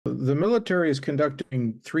the military is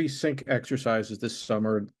conducting 3 sync exercises this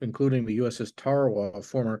summer, including the USS Tarawa,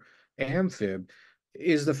 former amphib.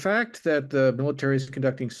 Is the fact that the military is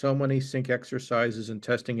conducting so many sync exercises and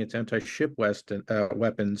testing its anti-ship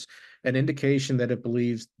weapons an indication that it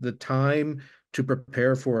believes the time to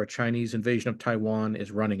prepare for a Chinese invasion of Taiwan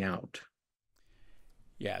is running out?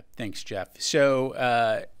 Yeah, thanks, Jeff. So,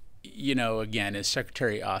 again, as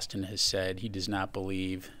Secretary Austin has said, he does not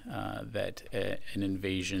believe that an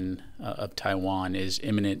invasion of Taiwan is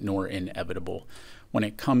imminent nor inevitable. When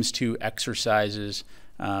it comes to exercises,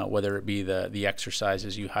 whether it be the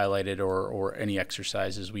exercises you highlighted or any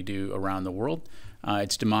exercises we do around the world,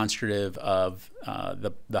 it's demonstrative of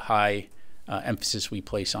the high emphasis we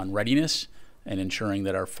place on readiness and ensuring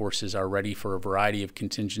that our forces are ready for a variety of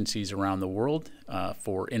contingencies around the world,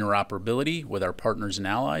 for interoperability with our partners and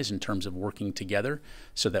allies in terms of working together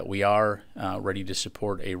so that we are ready to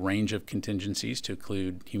support a range of contingencies to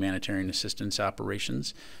include humanitarian assistance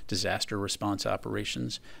operations, disaster response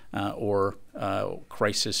operations, or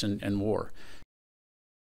crisis and war.